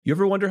You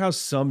ever wonder how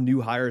some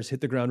new hires hit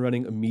the ground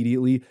running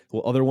immediately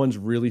while other ones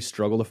really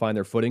struggle to find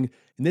their footing?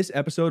 In this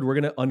episode, we're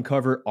going to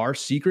uncover our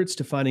secrets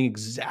to finding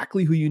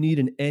exactly who you need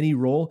in any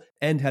role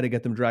and how to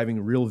get them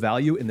driving real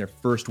value in their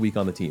first week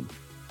on the team.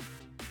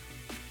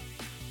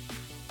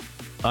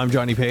 I'm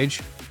Johnny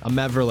Page, I'm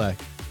Matt Verlek,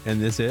 and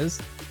this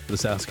is the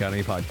South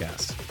County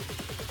Podcast.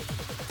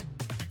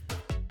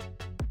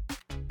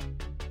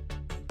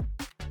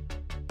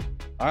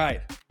 All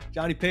right,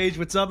 Johnny Page,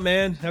 what's up,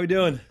 man? How we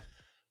doing?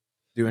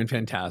 Doing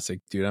fantastic,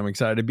 dude. I'm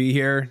excited to be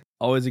here.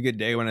 Always a good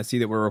day when I see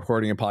that we're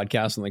recording a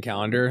podcast on the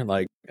calendar.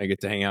 Like, I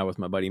get to hang out with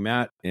my buddy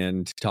Matt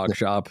and talk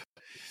shop.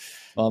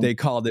 They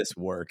call this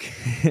work.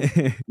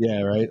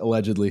 Yeah, right.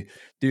 Allegedly.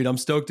 Dude, I'm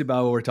stoked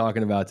about what we're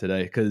talking about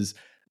today because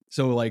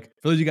for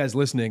those of you guys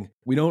listening,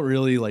 we don't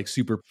really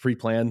super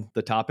pre-plan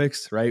the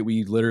topics, right?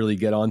 We literally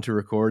get on to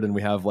record and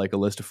we have a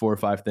list of 4 or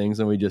 5 things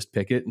and we just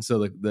pick it. And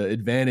so the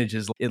advantage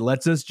is it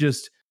lets us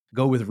just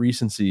go with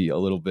recency a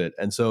little bit.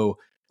 And so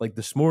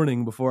this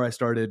morning before I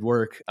started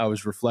work, I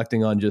was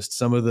reflecting on just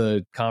some of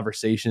the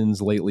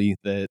conversations lately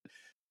that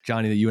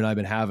Johnny, that you and I have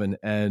been having.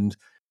 And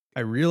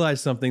I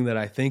realized something that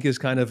I think is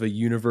kind of a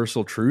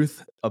universal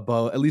truth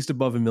at least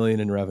above $1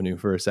 million in revenue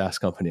for a SaaS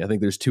company. I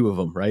think there's 2 of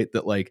them, right?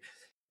 That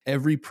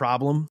every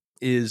problem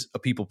is a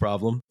people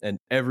problem and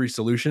every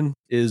solution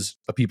is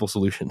a people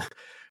solution,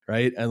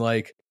 right? And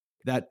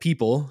that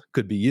people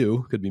could be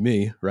you, could be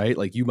me, right?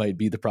 You might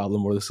be the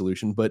problem or the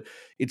solution, but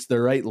it's the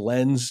right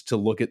lens to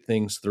look at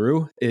things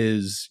through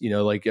is,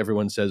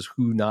 everyone says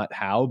who, not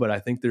how, but I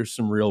think there's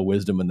some real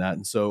wisdom in that.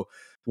 And so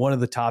one of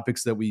the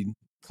topics that we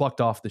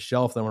plucked off the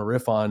shelf that I'm gonna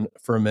riff on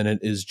for a minute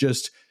is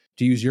just,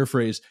 to use your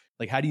phrase,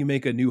 how do you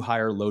make a new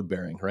hire load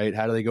bearing, right?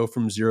 How do they go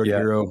from 0 to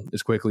hero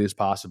as quickly as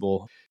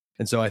possible?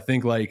 And so I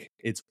think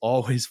it's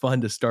always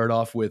fun to start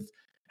off with,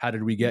 how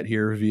did we get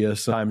here via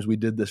sometimes we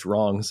did this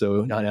wrong.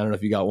 So I don't know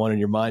if you got one in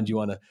your mind. You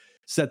want to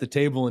set the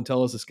table and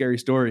tell us a scary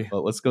story.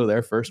 But let's go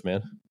there first,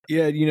 man.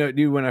 Yeah,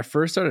 dude, when I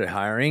first started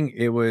hiring,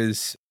 it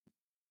was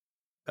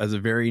as a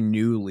very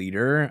new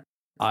leader,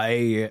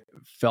 I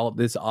felt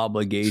this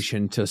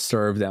obligation to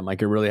serve them. I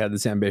really had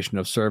this ambition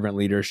of servant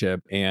leadership.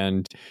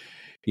 And,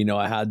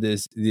 I had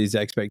these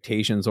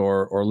expectations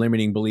or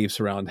limiting beliefs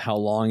around how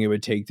long it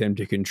would take them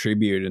to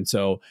contribute. And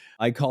so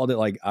I called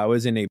it I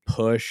was in a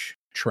push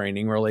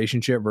training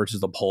relationship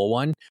versus the pull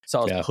one. So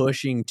I was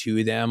pushing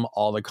to them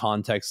all the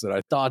context that I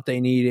thought they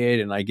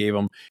needed. And I gave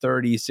them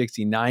 30,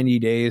 60, 90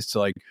 days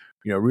to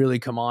really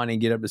come on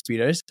and get up to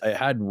speed. I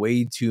had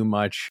way too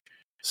much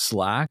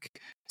slack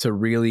to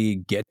really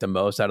get the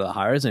most out of the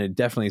hires. And it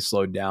definitely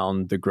slowed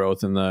down the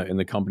growth in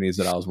the companies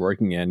that I was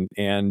working in.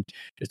 And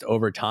just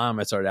over time,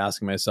 I started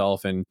asking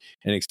myself and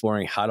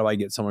exploring, how do I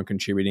get someone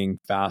contributing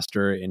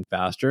faster and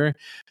faster,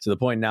 to the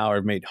point now where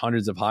I've made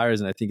hundreds of hires.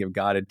 And I think I've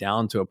got it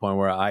down to a point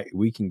where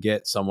we can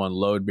get someone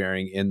load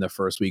bearing in the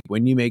first week.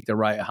 When you make the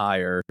right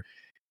hire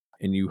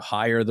and you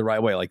hire the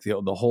right way,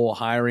 the whole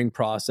hiring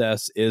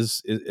process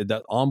is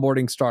that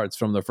onboarding starts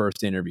from the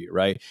first interview,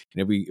 right?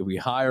 And if we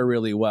hire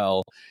really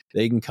well,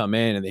 they can come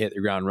in and they hit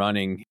the ground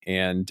running.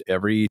 And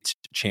every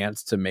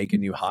chance to make a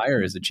new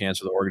hire is a chance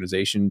for the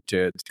organization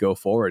to go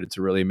forward and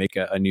to really make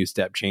a new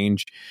step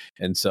change.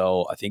 And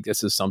so I think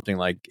this is something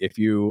if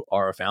you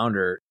are a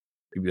founder,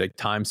 it'd be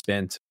time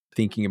spent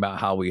thinking about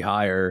how we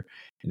hire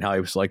and how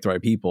we select the right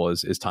people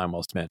is time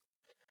well spent.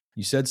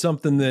 You said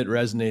something that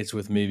resonates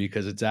with me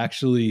because it's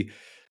actually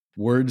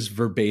words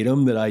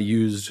verbatim that I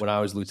used when I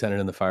was lieutenant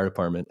in the fire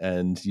department,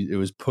 and it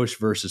was push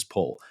versus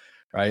pull,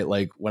 right?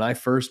 When I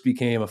first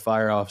became a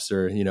fire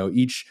officer,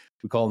 we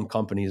call them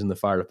companies in the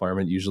fire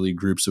department, usually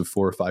groups of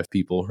 4 or 5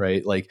 people,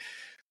 right?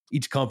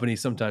 Each company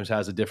sometimes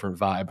has a different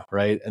vibe,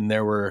 right? And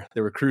there were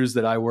crews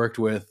that I worked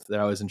with that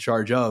I was in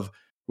charge of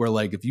where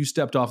if you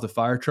stepped off the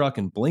fire truck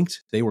and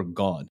blinked, they were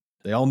gone.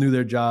 They all knew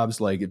their jobs.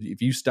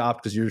 If you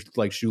stopped because your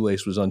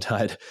shoelace was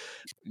untied,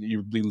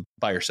 you'd be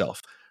by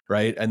yourself,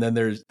 right? And then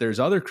there's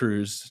other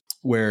crews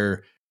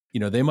where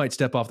they might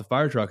step off the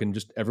fire truck and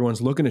just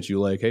everyone's looking at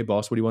you hey,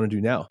 boss, what do you want to do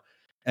now?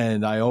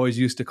 And I always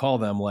used to call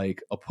them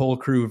a pull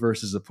crew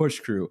versus a push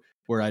crew,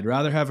 where I'd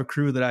rather have a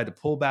crew that I had to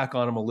pull back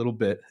on them a little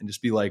bit and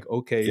just be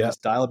okay,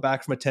 just dial it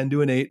back from a 10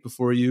 to an 8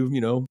 before you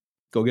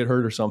go get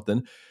hurt or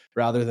something,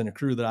 rather than a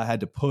crew that I had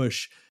to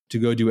push to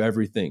go do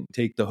everything,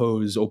 take the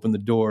hose, open the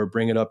door,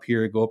 bring it up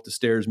here, go up the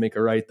stairs, make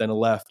a right, then a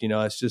left.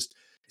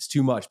 It's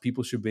too much.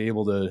 People should be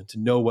able to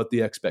know what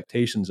the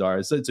expectations are.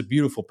 It's a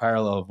beautiful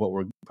parallel of what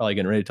we're probably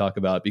getting ready to talk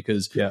about,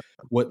 because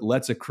what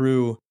lets a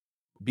crew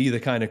be the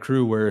kind of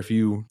crew where if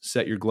you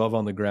set your glove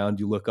on the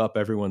ground, you look up,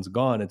 everyone's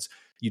gone. It's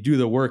you do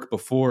the work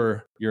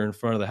before you're in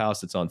front of the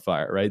house that's on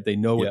fire, right? They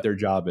know what their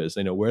job is.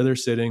 They know where they're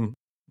sitting,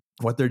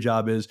 what their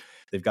job is.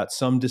 They've got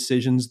some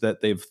decisions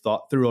that they've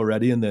thought through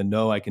already, and they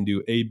know I can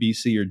do A, B,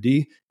 C, or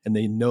D. And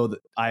they know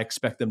that I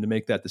expect them to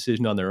make that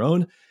decision on their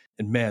own.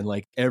 And man,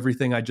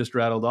 everything I just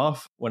rattled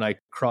off, when I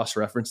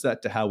cross-reference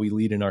that to how we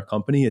lead in our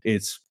company,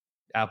 it's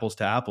apples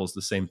to apples,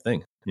 the same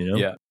thing,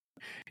 Yeah.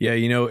 Yeah.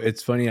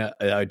 It's funny.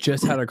 I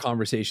just had a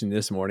conversation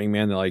this morning,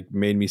 man, that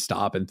made me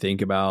stop and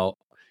think about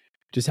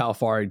just how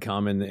far I'd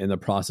come in the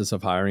process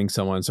of hiring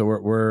someone. So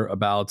we're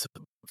about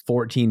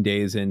 14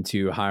 days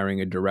into hiring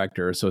a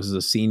director. So this is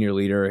a senior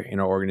leader in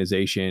our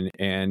organization.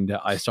 And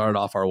I started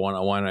off our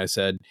one-on-one and I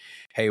said,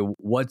 hey,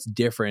 what's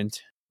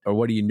different, or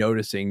what are you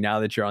noticing now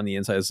that you're on the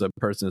inside as a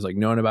person who's like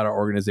known about our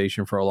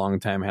organization for a long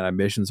time, had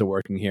ambitions of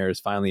working here, is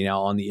finally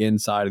now on the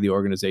inside of the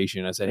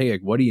organization. I said, hey,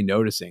 like, what are you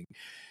noticing?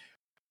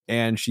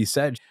 And she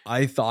said,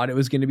 I thought it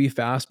was going to be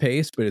fast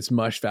paced, but it's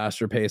much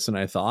faster paced than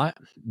I thought.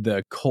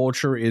 The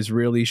culture is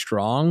really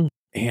strong,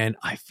 and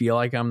I feel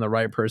like I'm the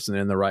right person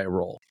in the right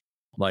role.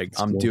 Like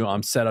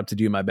I'm set up to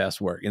do my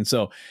best work. And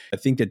so I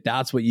think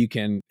that's what you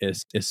can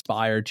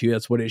aspire to.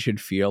 That's what it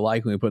should feel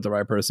like when we put the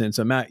right person in.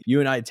 So Matt,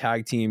 you and I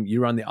tag team. You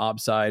run the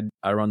ops side,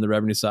 I run the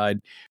revenue side.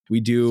 We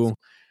do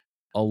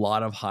a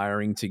lot of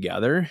hiring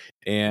together.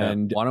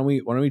 And why don't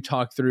we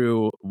talk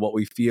through what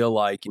we feel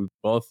like we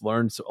both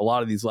learned a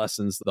lot of these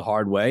lessons the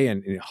hard way,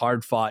 and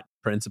hard fought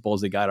principles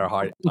that guide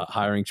our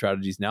hiring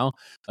strategies now.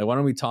 Like, why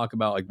don't we talk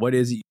about like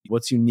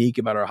what's unique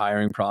about our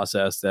hiring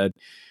process that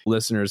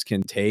listeners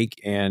can take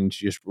and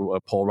just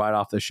pull right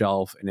off the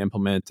shelf and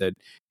implement, that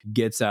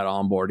gets that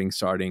onboarding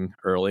starting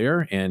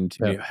earlier and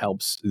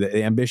helps.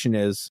 The ambition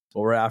is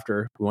what we're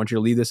after. We want you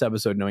to leave this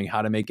episode knowing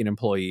how to make an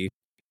employee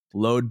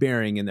load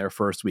bearing in their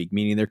first week,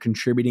 meaning they're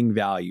contributing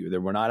value.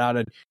 That we're not out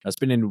of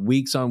spending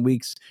weeks on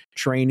weeks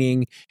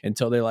training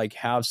until they like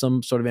have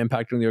some sort of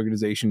impact on the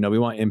organization. No, we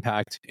want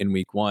impact in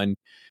week one.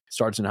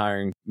 Starts in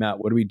hiring. Matt,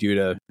 what do we do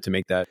to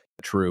make that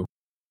true?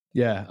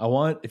 Yeah,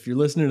 if you're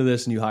listening to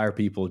this and you hire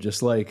people,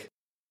 just like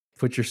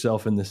put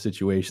yourself in the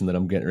situation that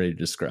I'm getting ready to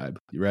describe,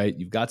 right?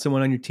 You've got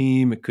someone on your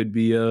team. It could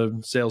be a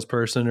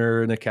salesperson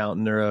or an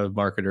accountant or a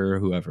marketer or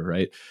whoever,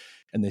 right?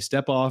 And they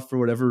step off for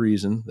whatever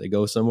reason, they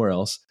go somewhere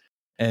else.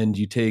 And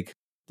you take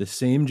the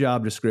same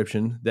job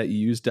description that you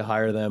used to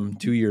hire them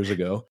 2 years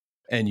ago,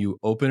 and you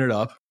open it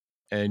up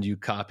and you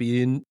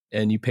copy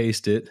and you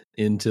paste it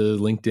into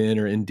LinkedIn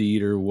or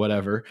Indeed or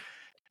whatever.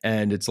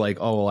 And it's like,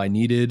 oh, well, I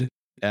needed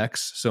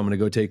X, so I'm going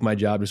to go take my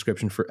job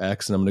description for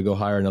X and I'm going to go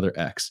hire another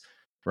X,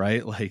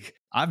 right? Like,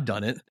 I've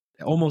done it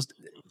almost,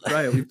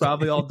 right? We've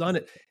probably all done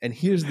it. And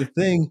here's the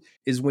thing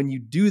is, when you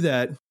do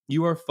that,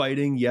 you are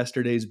fighting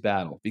yesterday's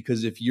battle,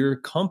 because if your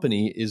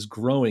company is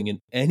growing in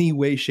any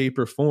way, shape,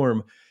 or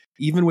form,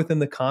 even within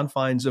the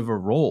confines of a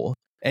role,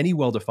 any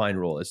well-defined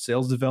role, as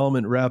sales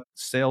development rep,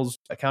 sales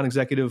account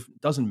executive,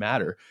 doesn't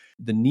matter.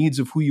 The needs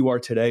of who you are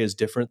today is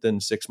different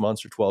than 6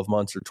 months or 12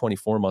 months or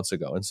 24 months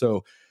ago. And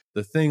so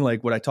the thing,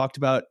 like what I talked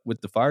about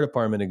with the fire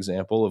department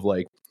example of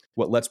like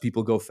what lets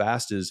people go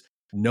fast is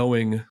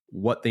knowing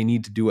what they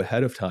need to do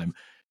ahead of time.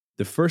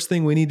 The first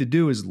thing we need to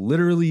do is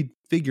literally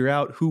figure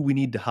out who we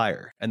need to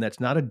hire. And that's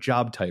not a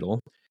job title.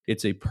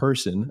 It's a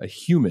person, a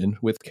human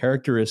with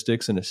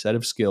characteristics and a set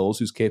of skills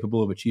who's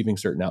capable of achieving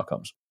certain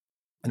outcomes.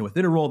 And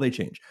within a role, they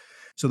change.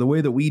 So the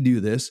way that we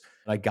do this,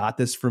 I got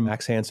this from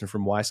Max Hansen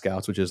from Y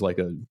Scouts, which is like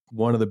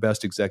one of the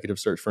best executive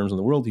search firms in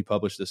the world. He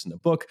published this in a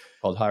book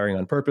called Hiring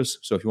on Purpose.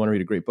 So if you want to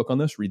read a great book on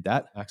this, read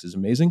that. Max is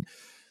amazing.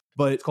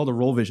 But it's called a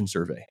role vision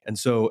survey. And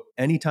so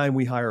anytime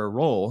we hire a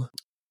role,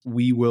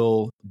 we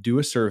will do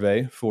a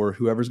survey for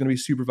whoever's going to be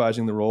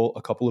supervising the role,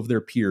 a couple of their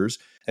peers.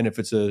 And if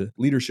it's a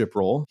leadership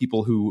role,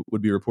 people who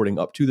would be reporting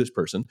up to this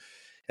person,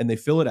 and they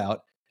fill it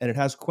out. And it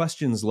has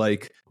questions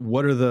like,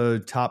 what are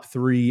the top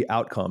 3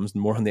 outcomes?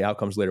 And more on the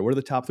outcomes later. What are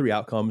the top 3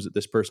 outcomes that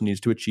this person needs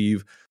to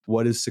achieve?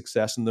 What does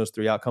success in those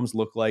 3 outcomes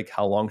look like?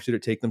 How long should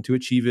it take them to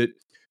achieve it?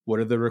 What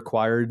are the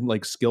required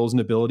like skills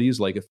and abilities?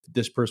 Like if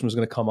this person was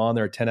going to come on,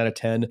 they're a 10 out of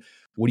 10.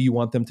 What do you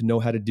want them to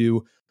know how to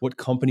do? What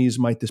companies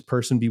might this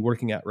person be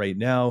working at right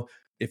now?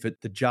 If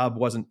the job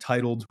wasn't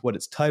titled what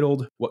it's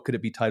titled, what could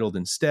it be titled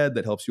instead?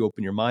 That helps you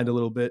open your mind a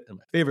little bit. And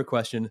my favorite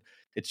question,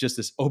 it's just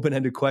this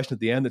open-ended question at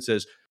the end that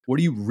says, what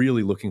are you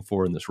really looking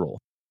for in this role?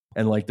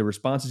 And like the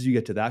responses you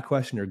get to that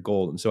question are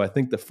gold. And so I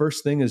think the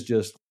first thing is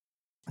just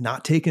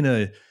not taking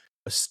a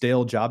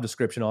stale job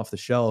description off the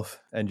shelf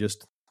and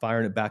just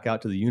firing it back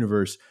out to the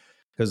universe.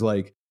 Because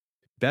like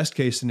best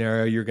case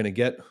scenario, you're going to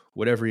get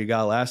whatever you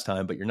got last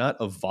time, but you're not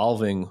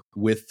evolving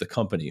with the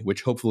company,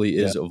 which hopefully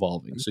is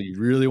evolving. So you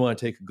really want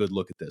to take a good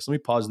look at this. Let me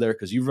pause there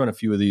because you've run a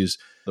few of these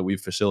that we've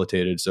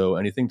facilitated. So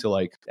anything to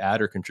like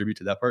add or contribute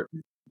to that part?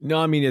 No,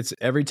 I mean, it's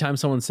every time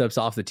someone steps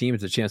off the team,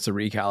 it's a chance to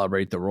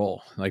recalibrate the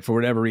role. Like for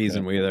whatever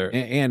reason,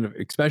 and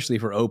especially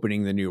for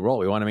opening the new role,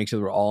 we want to make sure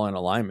that we're all in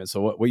alignment.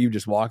 So what you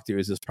just walked through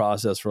is this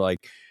process for like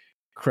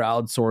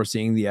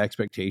crowdsourcing the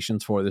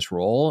expectations for this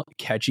role,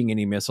 catching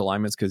any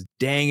misalignments, because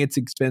dang, it's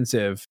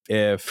expensive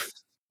if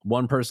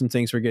one person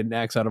thinks we're getting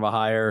X out of a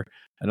hire,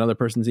 another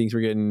person thinks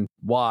we're getting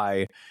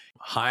Y.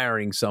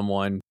 Hiring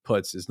someone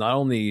is not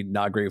only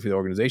not great for the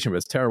organization, but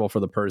it's terrible for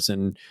the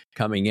person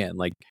coming in.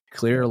 Like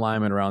clear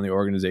alignment around the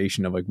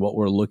organization of like what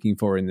we're looking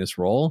for in this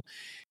role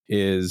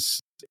is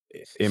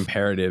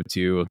imperative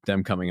to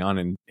them coming on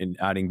and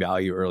adding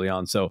value early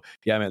on. So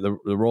yeah, man,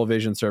 the role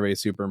vision survey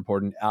is super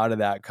important. Out of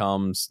that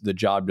comes the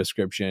job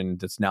description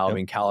that's now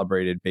being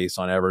calibrated based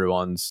on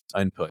everyone's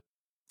input.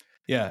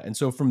 Yeah. And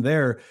so from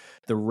there,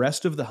 the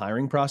rest of the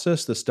hiring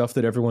process, the stuff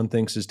that everyone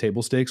thinks is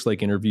table stakes,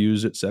 like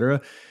interviews, et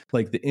cetera,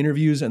 like the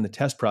interviews and the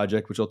test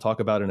project, which I'll talk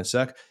about in a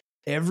sec,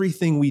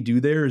 everything we do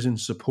there is in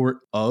support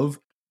of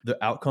the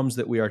outcomes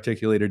that we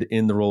articulated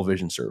in the role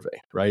vision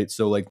survey, right?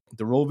 So like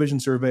the role vision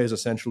survey is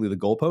essentially the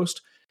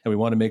goalpost, and we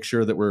want to make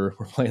sure that we're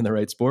playing the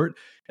right sport.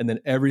 And then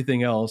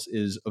everything else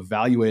is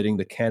evaluating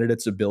the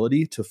candidate's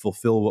ability to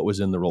fulfill what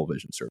was in the role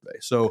vision survey.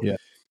 So Yeah.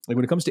 like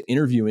when it comes to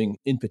interviewing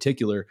in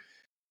particular,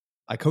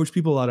 I coach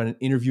people a lot on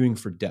interviewing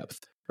for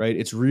depth, right?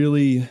 It's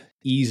really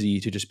easy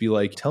to just be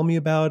like, tell me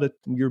about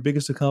your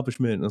biggest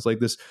accomplishment. And it's like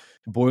this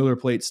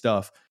boilerplate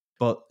stuff.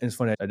 But it's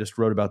funny, I just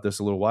wrote about this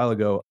a little while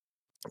ago.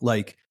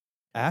 Like,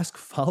 ask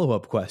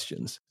follow-up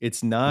questions.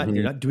 It's not,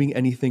 you're not doing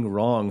anything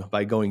wrong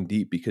by going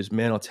deep because,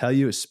 man, I'll tell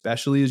you,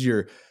 especially as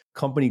your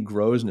company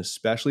grows and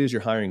especially as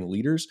you're hiring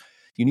leaders,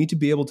 you need to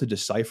be able to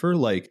decipher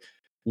like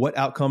what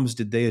outcomes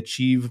did they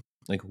achieve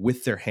like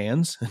with their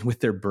hands and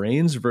with their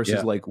brains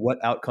versus like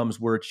what outcomes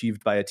were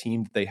achieved by a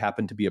team that they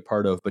happened to be a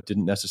part of but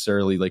didn't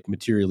necessarily like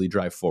materially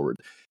drive forward.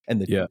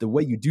 And the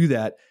way you do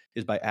that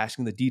is by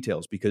asking the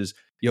details because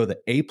the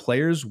A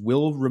players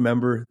will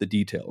remember the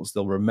details.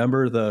 They'll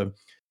remember the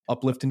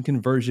uplift in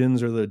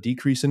conversions or the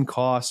decrease in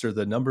costs or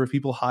the number of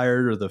people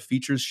hired or the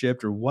features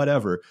shipped or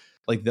whatever.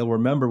 Like they'll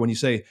remember when you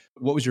say,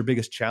 what was your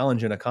biggest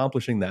challenge in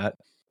accomplishing that?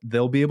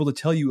 They'll be able to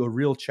tell you a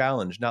real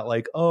challenge, not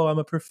like, oh, I'm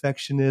a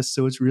perfectionist.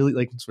 So it's really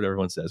like, it's what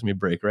everyone says, me a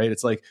break, right?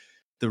 It's like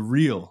the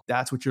real,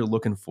 that's what you're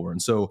looking for.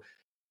 And so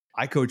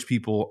I coach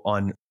people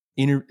on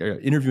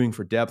interviewing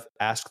for depth,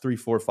 ask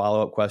 3-4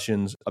 follow-up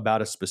questions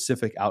about a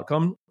specific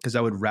outcome, because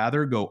I would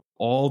rather go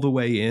all the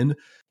way in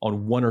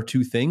on one or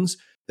two things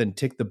than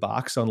tick the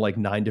box on like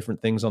 9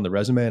 different things on the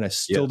resume. And I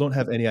still don't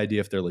have any idea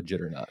if they're legit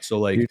or not. So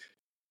like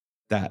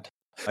that.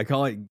 I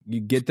call it, you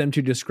get them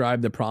to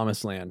describe the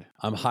promised land.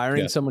 I'm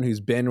hiring someone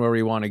who's been where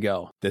we want to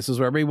go. This is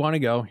where we want to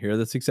go. Here are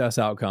the success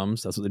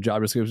outcomes. That's what the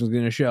job description is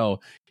going to show.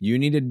 You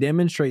need to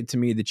demonstrate to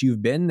me that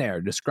you've been there.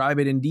 Describe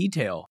it in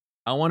detail.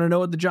 I want to know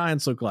what the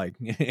Giants look like.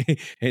 And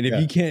if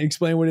you can't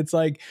explain what it's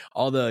like,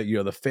 all the,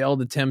 the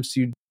failed attempts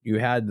you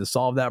had to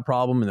solve that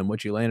problem and then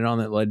what you landed on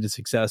that led to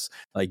success,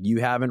 like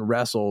you haven't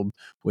wrestled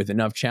with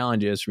enough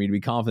challenges for me to be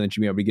confident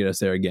you'll be able to get us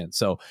there again.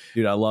 So,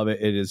 dude, I love it.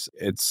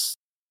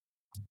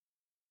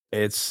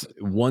 It's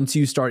once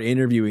you start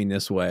interviewing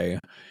this way,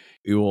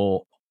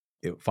 you'll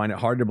find it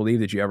hard to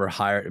believe that you ever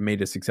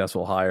made a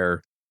successful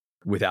hire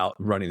without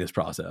running this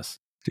process.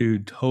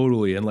 Dude,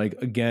 totally. And like,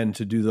 again,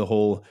 to do the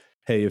whole,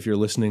 hey, if you're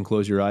listening,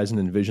 close your eyes and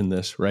envision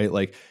this, right?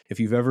 Like if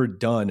you've ever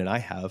done, and I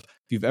have,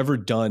 if you've ever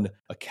done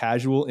a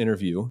casual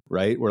interview,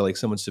 right? Where like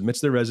someone submits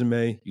their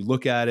resume, you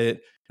look at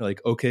it, you're like,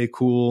 okay,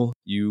 cool.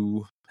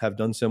 You have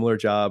done similar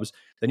jobs.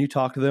 Then you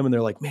talk to them and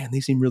they're like, man, they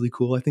seem really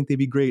cool. I think they'd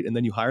be great. And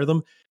then you hire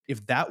them.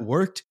 If that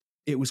worked,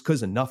 it was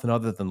because of nothing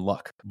other than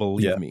luck,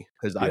 believe me,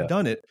 because I've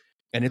done it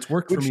and it's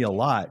worked for me a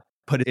lot,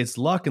 but it's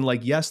luck. And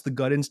like, yes, the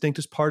gut instinct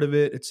is part of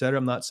it, et cetera.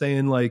 I'm not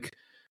saying like,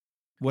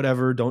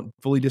 whatever, don't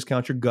fully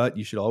discount your gut.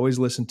 You should always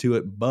listen to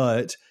it,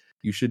 but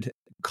you should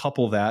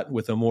couple that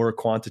with a more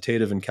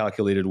quantitative and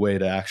calculated way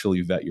to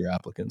actually vet your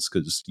applicants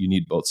because you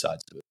need both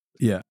sides of it.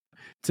 Yeah.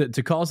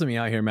 To call something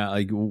out here, Matt,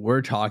 like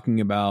we're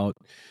talking about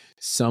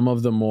some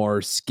of the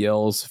more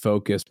skills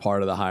focused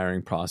part of the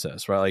hiring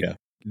process, right? Like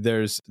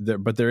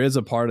but there is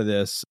a part of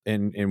this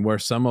and where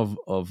some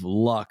of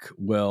luck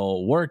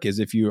will work is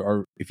if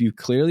you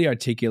clearly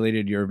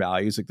articulated your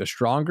values, like the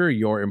stronger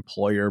your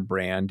employer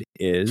brand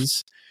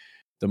is,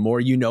 the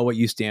more you know what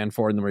you stand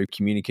for and the more you've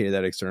communicated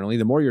that externally,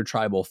 the more your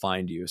tribe will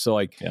find you. So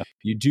like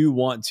you do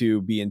want to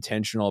be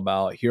intentional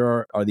about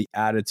here are the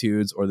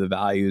attitudes or the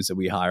values that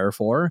we hire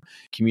for,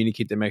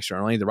 communicate them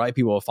externally, the right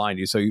people will find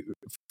you. So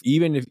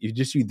even if you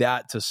just do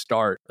that to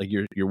start, like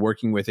you're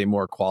working with a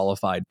more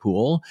qualified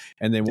pool.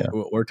 And then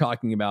what we're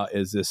talking about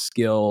is this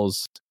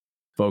skills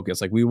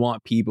focus. Like we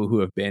want people who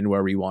have been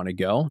where we want to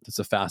go. That's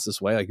the fastest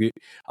way. Like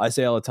I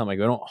say all the time, like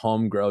we don't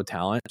home grow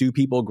talent. Do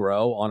people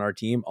grow on our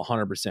team?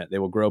 100%. They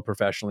will grow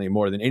professionally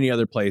more than any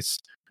other place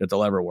that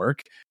they'll ever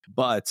work.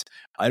 But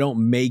I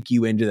don't make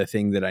you into the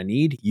thing that I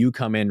need. You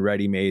come in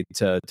ready-made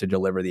to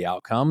deliver the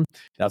outcome.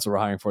 That's what we're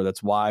hiring for.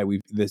 That's why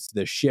this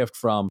shift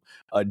from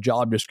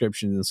job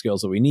descriptions and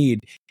skills that we need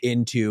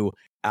into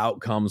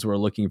outcomes we're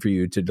looking for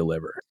you to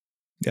deliver.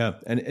 Yeah.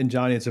 And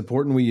Johnny, it's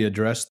important we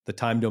address the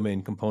time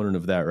domain component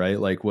of that, right?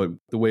 Like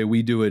the way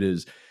we do it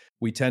is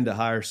we tend to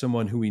hire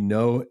someone who we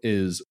know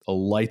is a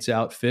lights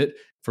out fit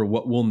for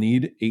what we'll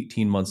need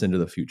 18 months into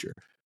the future.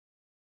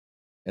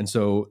 And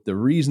so the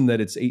reason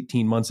that it's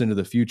 18 months into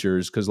the future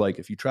is because like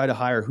if you try to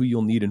hire who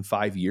you'll need in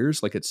 5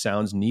 years, like it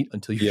sounds neat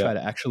until you try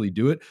to actually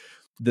do it.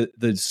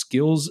 The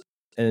skills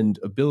and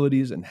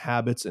abilities and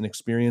habits and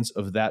experience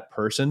of that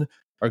person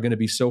are going to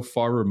be so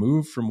far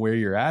removed from where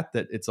you're at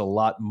that it's a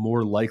lot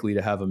more likely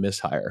to have a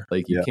mishire.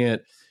 Like you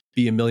can't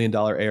be $1 million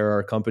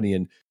ARR company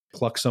and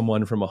pluck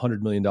someone from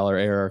 $100 million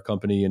ARR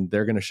company and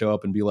they're going to show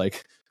up and be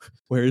like,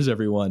 where is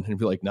everyone? And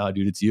be like, nah,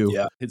 dude, it's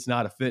you. It's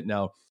not a fit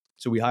now.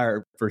 So we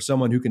hire for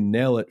someone who can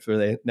nail it for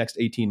the next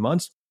 18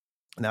 months.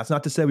 And that's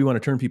not to say we want to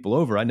turn people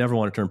over. I never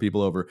want to turn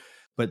people over.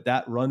 But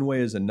that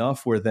runway is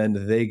enough where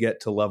then they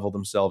get to level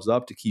themselves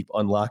up to keep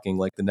unlocking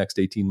like the next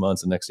 18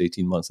 months, the next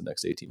 18 months, the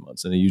next 18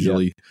 months. And it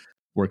usually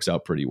works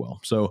out pretty well.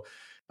 So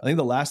I think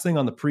the last thing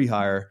on the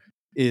pre-hire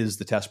is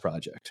the test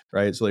project,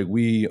 right? So like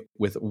we,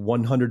 with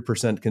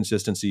 100%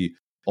 consistency,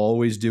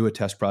 always do a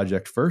test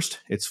project first.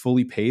 It's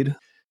fully paid,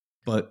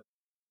 but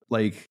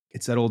like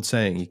it's that old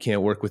saying, you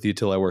can't work with you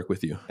till I work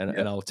with you.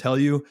 And I'll tell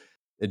you,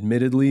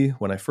 admittedly,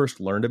 when I first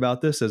learned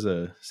about this as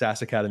a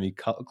SaaS Academy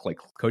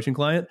coaching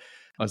client,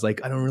 I was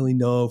like, I don't really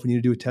know if we need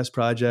to do a test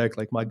project.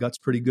 Like my gut's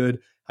pretty good.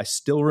 I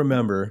still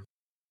remember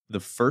the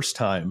first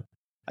time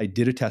I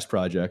did a test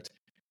project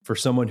for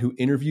someone who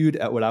interviewed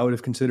at what I would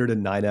have considered a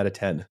 9 out of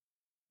 10.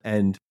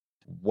 And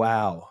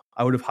wow,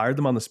 I would have hired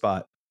them on the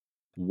spot.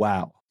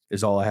 Wow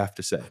is all I have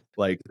to say.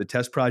 Like the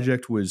test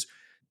project was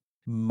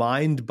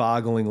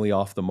mind-bogglingly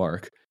off the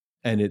mark.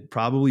 And it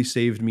probably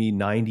saved me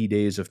 90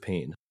 days of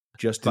pain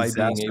just by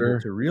being able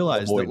to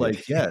realize that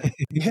like,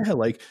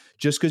 like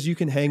just because you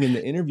can hang in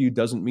the interview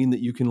doesn't mean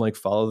that you can like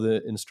follow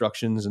the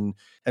instructions. And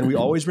we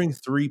always bring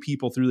 3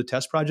 people through the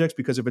test projects,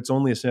 because if it's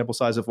only a sample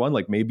size of 1,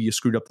 like maybe you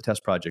screwed up the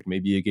test project,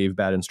 maybe you gave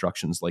bad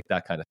instructions, like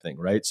that kind of thing.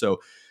 Right. So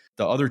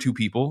the other 2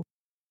 people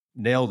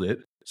nailed it.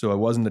 So it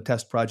wasn't a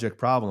test project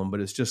problem, but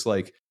it's just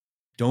like,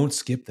 don't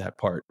skip that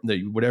part. That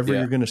whatever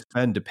you're going to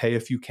spend to pay a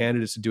few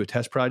candidates to do a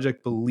test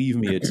project, believe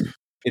me,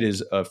 it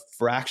is a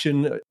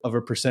fraction of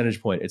a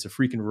percentage point. It's a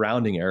freaking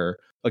rounding error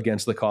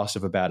against the cost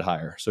of a bad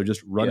hire. So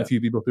just run a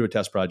few people through a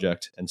test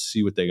project and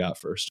see what they got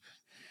first.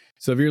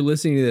 So if you're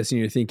listening to this and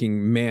you're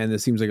thinking, man,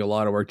 this seems like a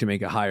lot of work to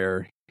make a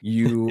hire,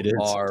 you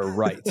are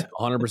right.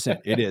 100%.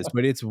 It is,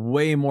 but it's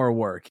way more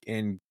work.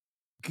 And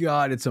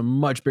God, it's a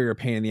much bigger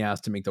pain in the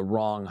ass to make the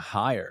wrong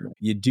hire.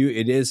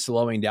 It is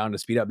slowing down to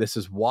speed up. This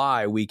is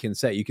why you can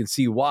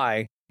see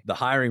why the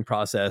hiring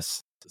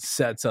process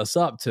sets us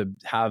up to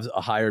have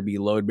a hire be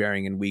load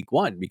bearing in week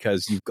 1,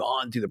 because you've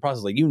gone through the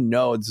process. Like,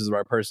 this is the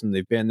right person.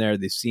 They've been there.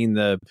 They've seen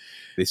the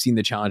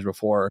challenge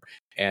before,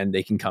 and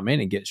they can come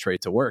in and get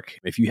straight to work.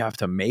 If you have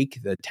to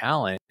make the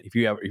talent, if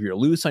you're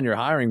loose on your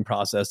hiring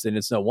process, then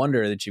it's no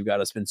wonder that you've got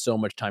to spend so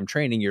much time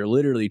training. You're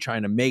literally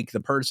trying to make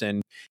the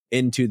person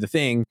into the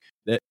thing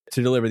that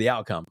to deliver the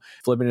outcome.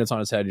 Flipping it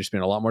on its head, you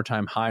spend a lot more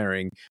time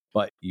hiring,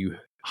 but you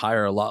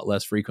hire a lot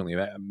less frequently.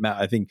 Matt,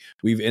 I think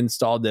we've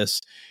installed this.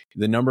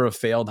 The number of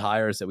failed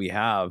hires that we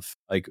have,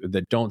 like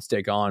that don't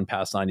stick on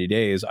past 90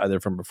 days,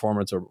 either from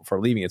performance or for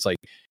leaving, it's like,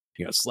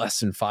 it's less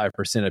than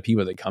 5% of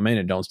people that come in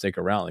and don't stick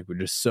around. Like, we're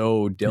just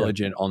so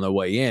diligent on the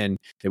way in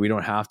that we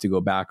don't have to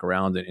go back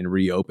around and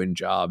reopen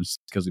jobs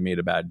because we made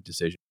a bad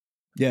decision.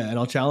 Yeah. And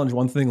I'll challenge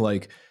one thing,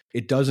 like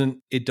it does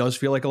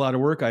feel like a lot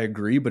of work. I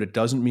agree, but it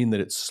doesn't mean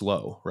that it's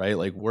slow, right?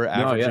 Like we're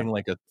averaging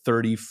like a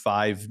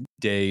 35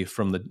 day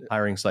from the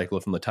hiring cycle,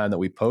 from the time that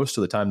we post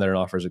to the time that an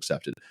offer is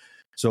accepted.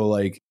 So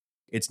like,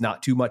 it's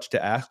not too much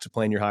to ask to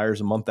plan your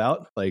hires a month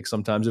out. Like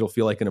sometimes it'll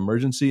feel like an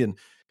emergency. And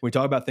when we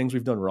talk about things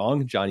we've done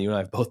wrong, John, you and I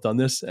have both done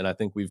this, and I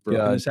think we've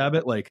broken this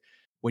habit. Like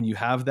when you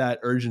have that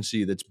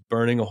urgency that's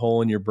burning a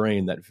hole in your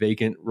brain, that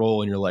vacant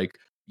role, and you're like,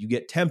 you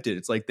get tempted.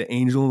 It's like the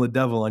angel and the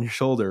devil on your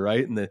shoulder,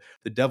 right? And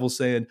the devil's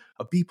saying,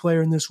 a B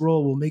player in this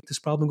role will make this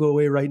problem go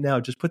away right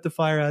now. Just put the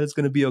fire out. It's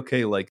going to be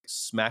okay. Like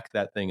smack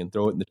that thing and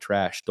throw it in the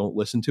trash. Don't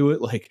listen to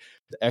it. Like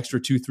the extra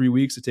 2-3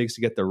 weeks it takes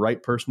to get the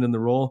right person in the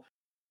role,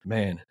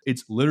 man,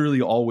 it's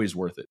literally always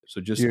worth it.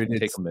 So just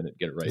take a minute,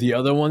 get it right. The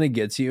other one that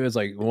gets you is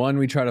like, one,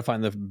 we try to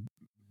find the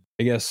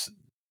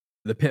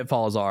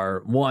pitfalls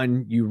are,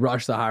 one, you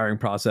rush the hiring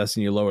process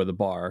and you lower the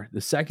bar.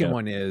 The second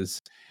one is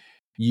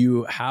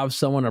you have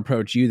someone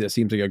approach you that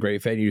seems like a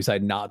great fit and you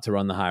decide not to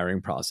run the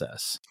hiring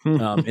process.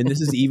 And this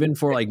is even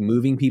for like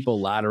moving people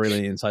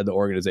laterally inside the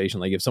organization.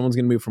 Like if someone's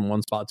going to move from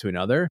one spot to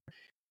another,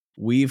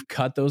 we've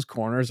cut those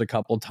corners a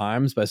couple of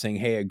times by saying,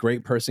 hey, a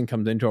great person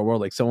comes into our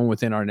world, like someone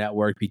within our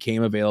network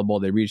became available.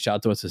 They reached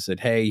out to us and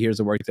said, hey, here's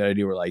the work that I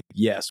do. We're like,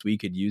 yes, we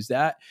could use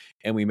that.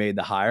 And we made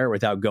the hire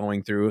without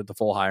going through the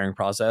full hiring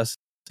process.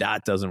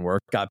 That doesn't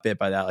work. Got bit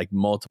by that like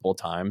multiple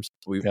times.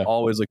 We've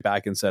always looked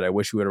back and said, I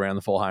wish we would have ran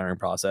the full hiring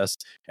process.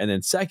 And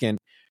then second,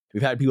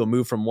 we've had people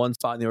move from one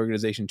spot in the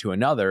organization to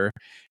another.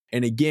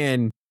 And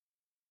again,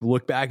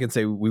 look back and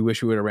say, we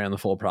wish we would have ran the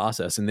full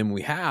process. And then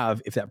we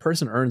have, if that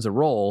person earns a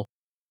role,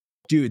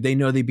 dude, they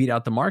know they beat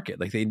out the market.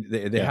 Like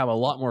they have a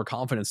lot more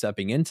confidence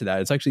stepping into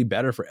that. It's actually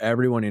better for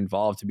everyone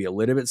involved to be a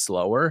little bit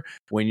slower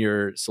when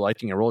you're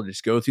selecting a role.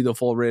 Just go through the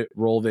full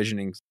role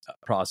visioning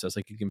process.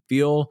 Like you can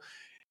feel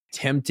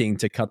tempting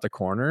to cut the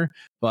corner,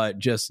 but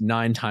just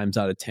 9 times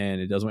out of 10,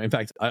 it doesn't. In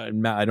fact,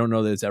 Matt, I don't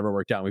know that it's ever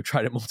worked out. We've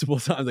tried it multiple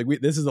times.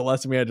 Like this is a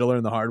lesson we had to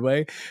learn the hard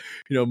way,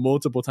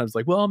 multiple times.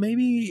 Like, well,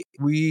 maybe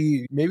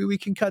we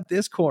can cut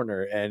this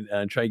corner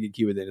and try to get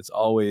key with it. It's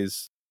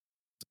always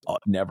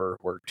never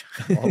worked.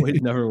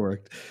 Always never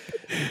worked.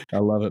 I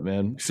love it,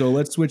 man. So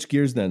let's switch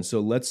gears then.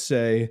 So let's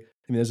say,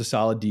 there's a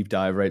solid deep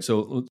dive, right? So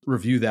let's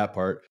review that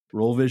part.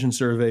 Role vision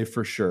survey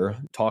for sure.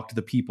 Talk to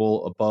the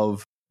people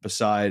above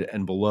beside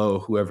and below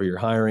whoever you're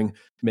hiring.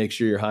 Make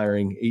sure you're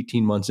hiring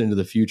 18 months into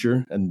the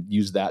future and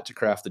use that to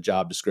craft the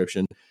job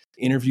description.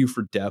 Interview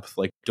for depth.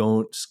 Like,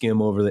 don't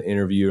skim over the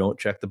interview. Don't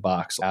check the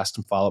box. Ask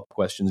some follow-up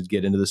questions,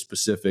 get into the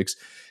specifics,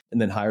 and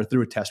then hire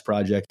through a test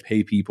project,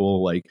 pay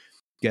people, like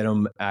get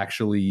them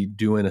actually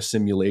doing a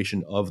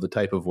simulation of the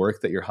type of work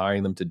that you're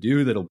hiring them to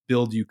do that'll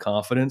build you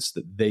confidence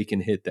that they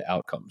can hit the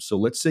outcomes. So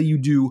let's say you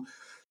do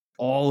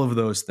all of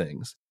those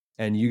things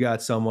and you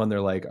got someone, they're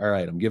like, all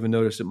right, I'm giving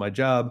notice at my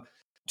job,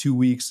 2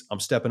 weeks,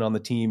 I'm stepping on the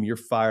team, you're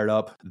fired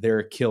up, they're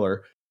a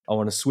killer. I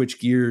want to switch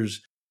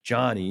gears,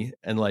 Johnny,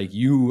 and like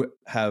you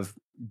have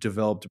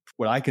developed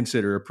what I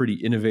consider a pretty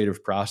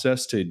innovative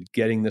process to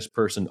getting this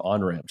person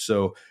on ramp.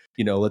 So,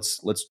 let's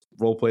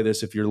role play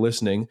this. If you're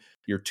listening,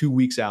 you're 2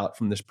 weeks out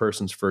from this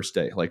person's first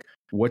day. Like,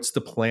 what's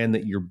the plan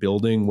that you're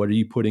building? What are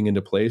you putting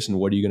into place? And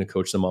what are you going to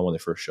coach them on when they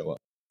first show up?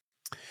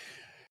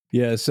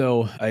 Yeah,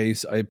 so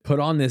I put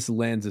on this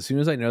lens as soon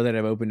as I know that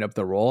I've opened up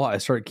the role. I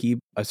start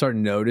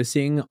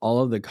noticing all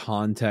of the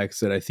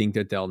context that I think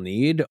that they'll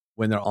need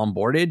when they're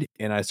onboarded,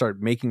 and I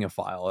start making a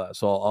file of that.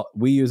 So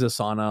we use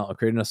Asana. I'll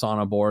create an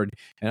Asana board,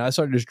 and I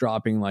start just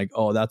dropping like,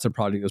 oh, that's a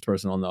project this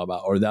person will know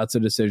about, or that's a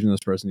decision this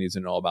person needs to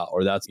know about,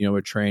 or that's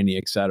a training,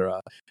 etc.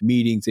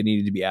 Meetings that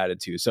needed to be added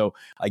to. So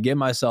I give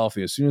myself,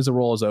 as soon as the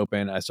role is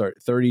open, I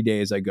start 30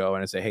 days. I go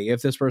and I say, hey,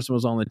 if this person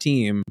was on the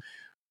team,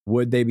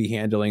 would they be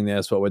handling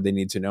this? What would they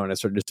need to know? And I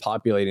started just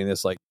populating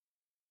this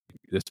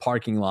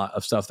parking lot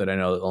of stuff that I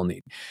know that they'll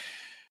need.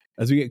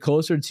 As we get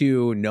closer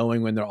to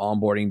knowing when their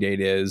onboarding date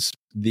is,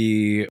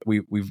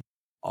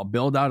 I'll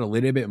build out a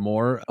little bit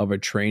more of a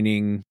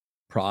training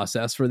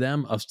process for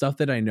them of stuff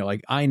that I know.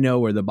 Like, I know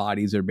where the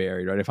bodies are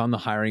buried, right? If I'm the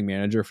hiring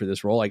manager for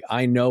this role, like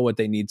I know what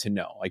they need to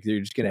know. Like, they're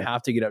just going to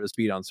have to get up to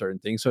speed on certain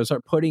things. So I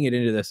start putting it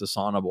into this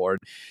Asana board.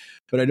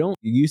 But I don't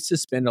used to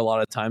spend a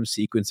lot of time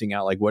sequencing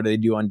out, like, what do they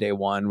do on day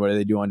one? What do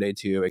they do on day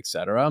two, et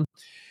cetera.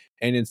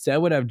 And instead,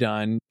 what I've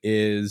done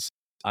is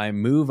I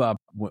move up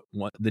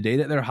the day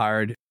that they're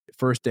hired.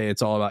 First day,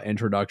 it's all about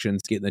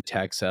introductions, getting the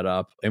tech set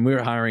up. And we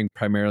were hiring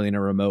primarily in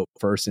a remote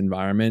first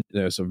environment.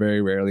 So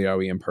very rarely are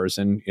we in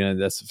person.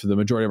 That's for the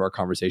majority of our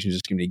conversations,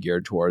 just going to be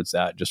geared towards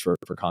that, just for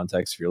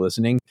context, if you're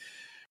listening.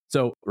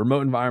 So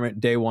remote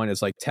environment, day one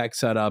is like tech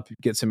setup,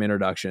 get some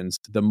introductions.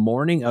 The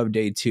morning of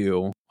day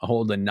two, I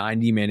hold a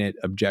 90-minute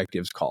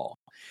objectives call.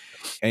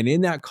 And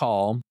in that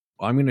call,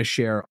 I'm going to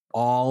share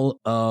all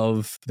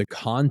of the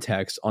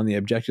context on the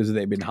objectives that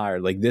they've been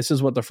hired. Like, this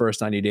is what the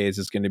first 90 days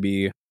is going to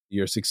be.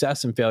 Your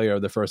success and failure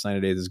of the first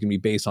 90 days is going to be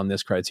based on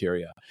this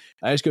criteria.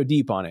 I just go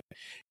deep on it.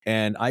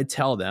 And I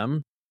tell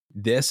them,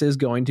 this is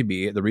going to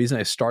be the reason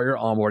I start your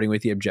onboarding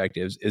with the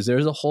objectives is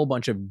there's a whole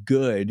bunch of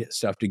good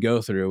stuff to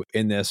go through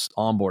in this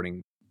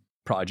onboarding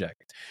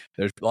project.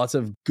 There's lots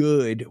of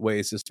good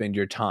ways to spend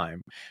your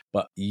time,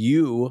 but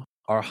you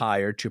are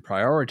hired to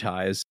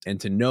prioritize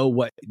and to know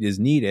what is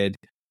needed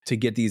to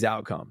get these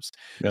outcomes.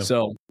 Yeah.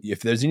 So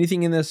if there's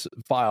anything in this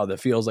file that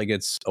feels like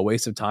it's a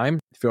waste of time,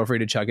 feel free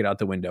to chuck it out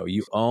the window.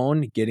 You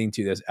own getting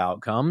to this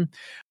outcome.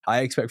 I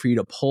expect for you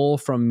to pull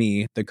from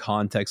me the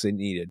context that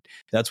needed.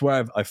 That's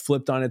where I've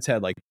flipped on its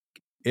head. Like,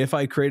 if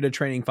I create a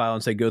training file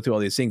and say, go through all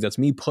these things, that's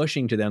me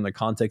pushing to them the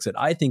context that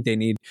I think they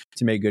need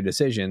to make good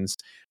decisions.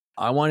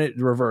 I want it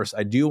reverse.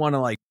 I do want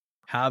to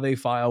have a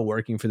file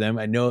working for them.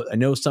 I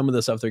know some of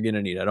the stuff they're going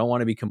to need. I don't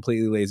want to be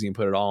completely lazy and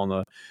put it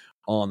all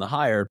on the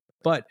hire,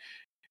 but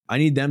I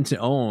need them to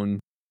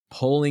own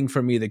pulling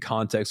from me the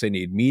context they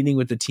need, meeting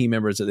with the team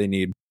members that they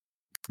need.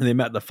 And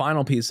then the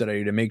final piece that I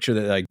need to make sure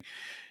that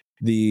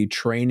the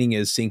training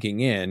is sinking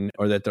in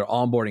or that their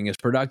onboarding is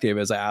productive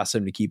as I ask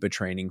them to keep a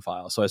training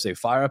file. So I say,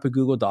 fire up a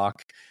Google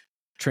Doc,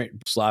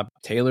 slap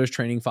Taylor's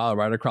training file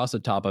right across the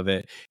top of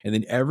it. And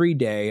then every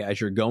day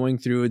as you're going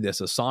through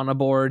this Asana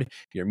board,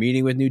 you're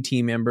meeting with new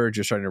team members,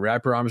 you're starting to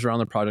wrap your arms around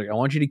the project. I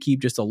want you to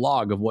keep just a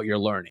log of what you're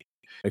learning.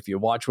 If you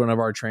watch one of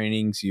our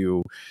trainings,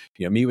 you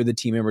meet with a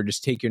team member,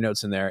 just take your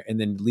notes in there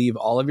and then leave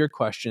all of your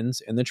questions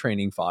in the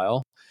training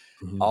file.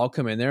 Mm-hmm. I'll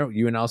come in there.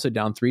 You and I'll sit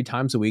down 3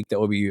 times a week. That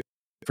will be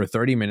for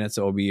 30 minutes.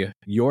 That will be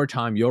your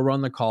time. You'll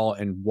run the call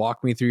and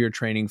walk me through your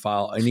training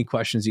file, any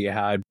questions that you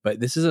had.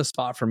 But this is a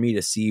spot for me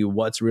to see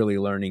what's really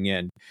learning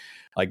in,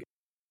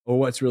 or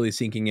what's really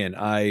sinking in.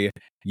 I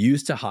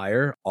used to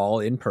hire all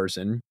in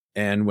person.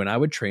 And when I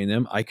would train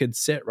them, I could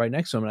sit right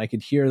next to them and I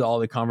could hear all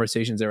the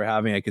conversations they were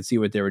having. I could see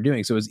what they were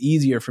doing. So it was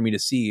easier for me to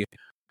see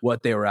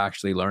what they were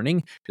actually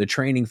learning. The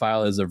training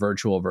file is a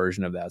virtual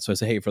version of that. So I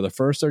say, hey, for the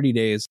first 30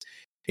 days,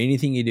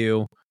 anything you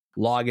do,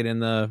 log it in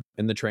the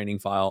training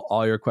file.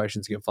 All your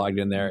questions get flagged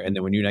in there. And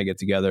then when you and I get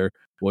together,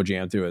 we'll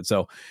jam through it.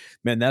 So,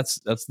 man, that's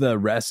the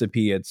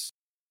recipe. It's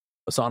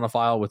Asana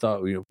file with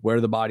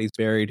where the body's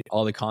buried,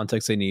 all the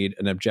context they need,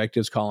 an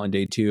objectives call on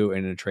day 2,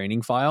 and a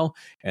training file,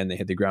 and they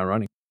hit the ground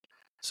running.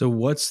 So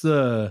what's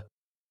the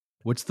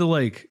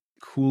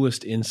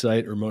coolest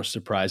insight or most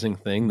surprising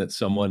thing that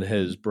someone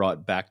has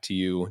brought back to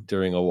you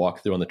during a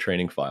walkthrough on the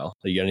training file?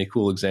 You got any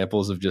cool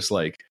examples of just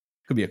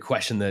could be a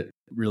question that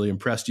really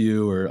impressed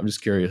you, or I'm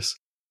just curious.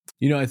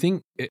 I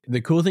think the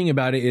cool thing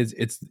about it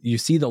is you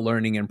see the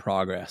learning in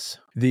progress.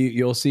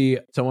 You'll see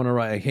someone will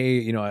write,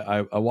 hey,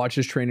 I watched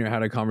this trainer,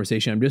 had a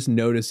conversation. I'm just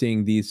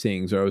noticing these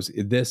things, or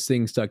this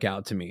thing stuck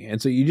out to me. And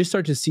so you just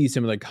start to see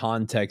some of the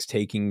context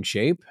taking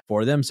shape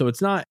for them. So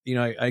it's not,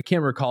 I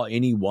can't recall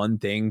any one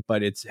thing,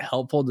 but it's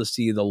helpful to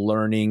see the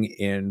learning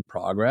in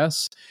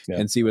progress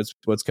and see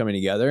what's coming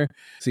together.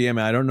 So yeah,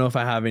 man, I don't know if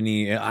I have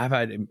any. I've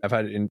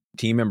had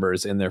team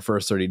members in their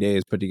first 30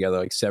 days put together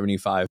like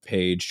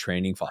 75-page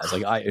training files.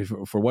 Like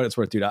for what it's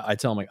worth, dude, I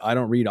tell them like I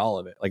don't read all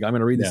of it. Like I'm going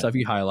to read the stuff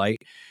you highlight.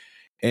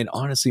 And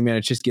honestly, man,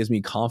 it just gives me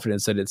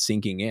confidence that it's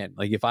sinking in.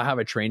 Like if I have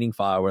a training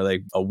file where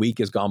like a week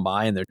has gone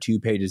by and they're 2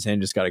 pages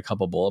in, just got a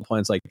couple bullet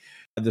points, like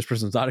this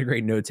person's not a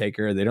great note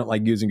taker. They don't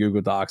like using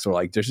Google Docs, or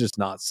like there's just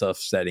not stuff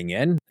setting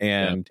in.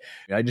 And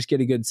I just get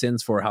a good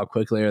sense for how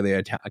quickly are they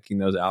attacking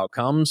those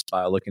outcomes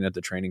by looking at the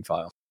training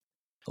file.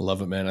 I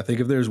love it, man. I think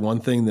if there's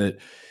one thing that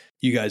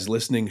you guys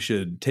listening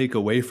should take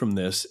away from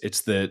this, it's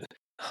that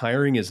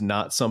hiring is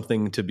not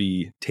something to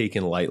be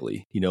taken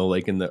lightly.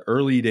 Like in the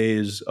early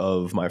days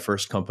of my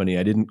first company,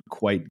 I didn't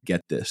quite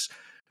get this,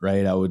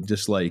 right? I would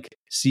just like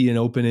see an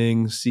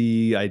opening,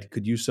 see I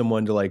could use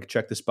someone to like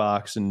check this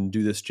box and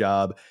do this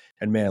job.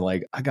 And man,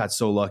 like I got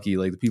so lucky.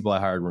 Like the people I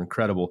hired were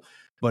incredible,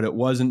 but it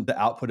wasn't the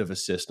output of a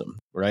system,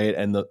 right?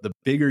 And the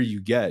bigger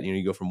you get,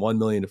 you go from 1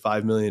 million to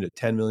 5 million to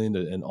 10 million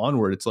and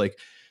onward. It's like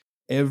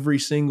every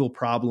single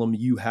problem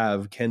you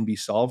have can be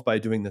solved by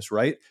doing this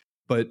right.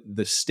 But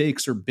the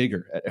stakes are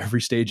bigger at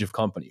every stage of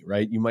company,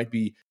 right? You might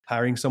be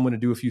hiring someone to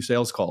do a few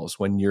sales calls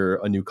when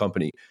you're a new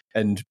company.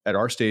 And at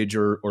our stage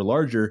or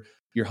larger,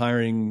 you're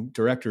hiring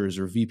directors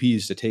or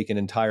VPs to take an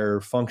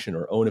entire function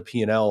or own a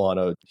P&L on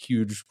a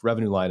huge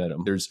revenue line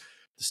item. The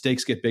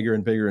stakes get bigger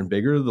and bigger and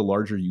bigger the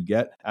larger you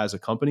get as a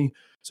company.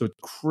 So it's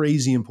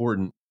crazy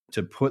important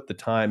to put the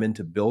time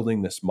into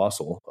building this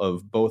muscle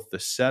of both the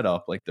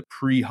setup, like the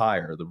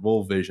pre-hire, the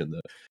role vision,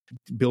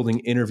 the building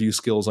interview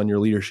skills on your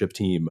leadership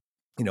team,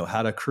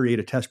 how to create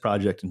a test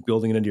project and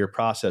building it into your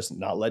process and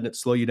not letting it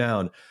slow you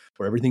down,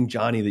 or everything,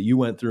 Johnny, that you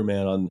went through,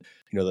 man, on,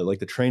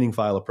 the training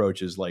file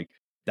approach is like,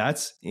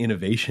 that's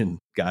innovation,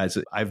 guys.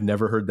 I've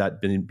never heard that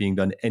being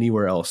done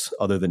anywhere else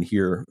other than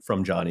here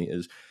from Johnny,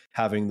 is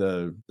having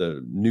the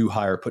new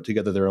hire put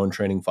together their own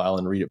training file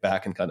and read it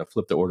back and kind of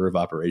flip the order of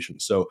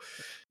operations. So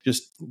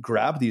just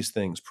grab these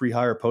things,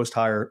 pre-hire,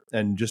 post-hire,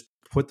 and just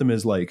put them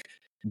as like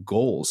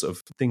goals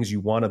of things you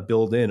want to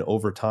build in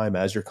over time.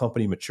 As your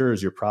company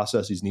matures, your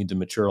processes need to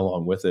mature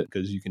along with it,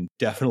 because you can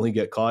definitely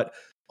get caught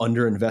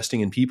under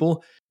investing in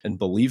people. And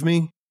believe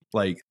me,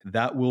 like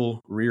that will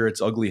rear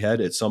its ugly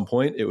head at some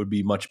point. It would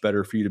be much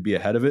better for you to be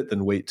ahead of it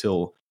than wait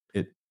till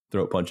it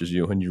throat punches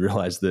you and you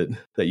realize that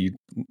you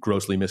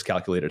grossly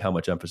miscalculated how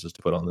much emphasis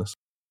to put on this.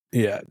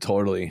 Yeah,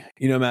 totally.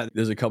 Matt,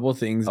 there's a couple of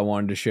things I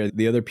wanted to share.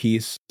 The other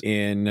piece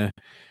in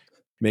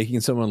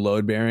making someone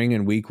load bearing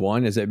in week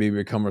one is that they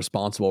become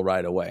responsible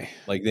right away.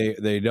 Like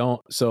they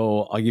don't.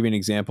 So I'll give you an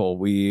example.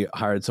 We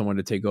hired someone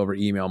to take over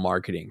email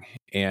marketing,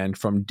 and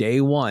from day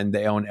one,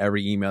 they own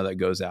every email that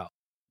goes out.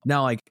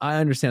 Now, like I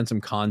understand some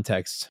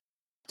context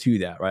to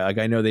that, right? Like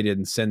I know they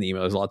didn't send the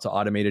email. There's lots of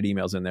automated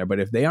emails in there, but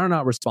if they are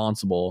not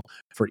responsible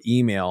for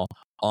email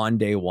on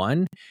day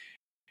one,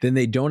 then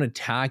they don't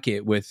attack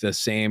it with the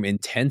same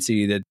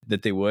intensity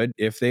that they would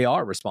if they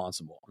are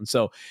responsible. And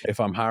so if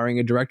I'm hiring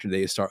a director,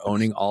 they start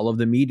owning all of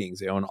the meetings.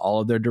 They own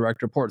all of their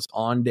direct reports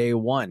on day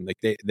one.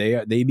 Like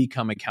they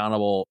become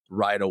accountable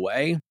right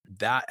away.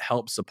 That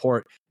helps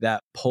support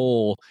that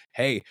pull.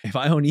 Hey, if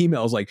I own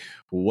emails, like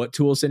what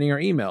tool is sending our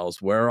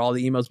emails? Where are all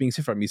the emails being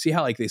sent from? You see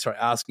how like they start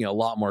asking a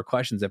lot more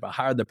questions. If I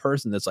hired the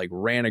person that's like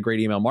ran a great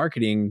email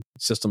marketing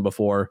system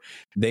before,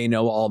 they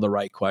know all the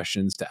right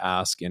questions to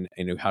ask and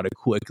how to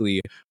quickly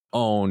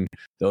own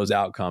those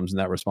outcomes and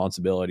that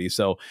responsibility.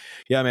 So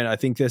yeah, man, I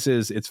think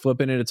it's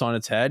flipping it. It's on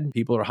its head.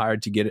 People are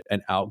hired to get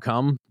an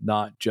outcome,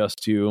 not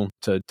just to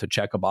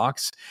check a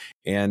box.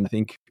 And I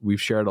think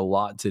we've shared a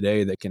lot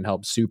today that can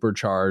help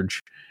supercharge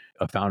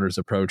a founder's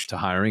approach to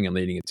hiring and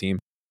leading a team.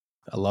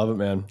 I love it,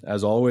 man.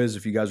 As always,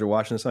 if you guys are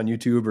watching this on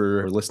YouTube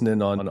or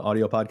listening on an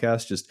audio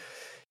podcast, just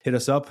hit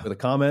us up with a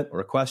comment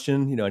or a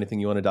question, anything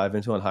you want to dive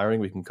into on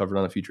hiring, we can cover it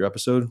on a future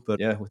episode. But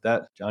yeah, with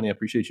that, Johnny, I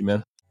appreciate you,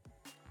 man.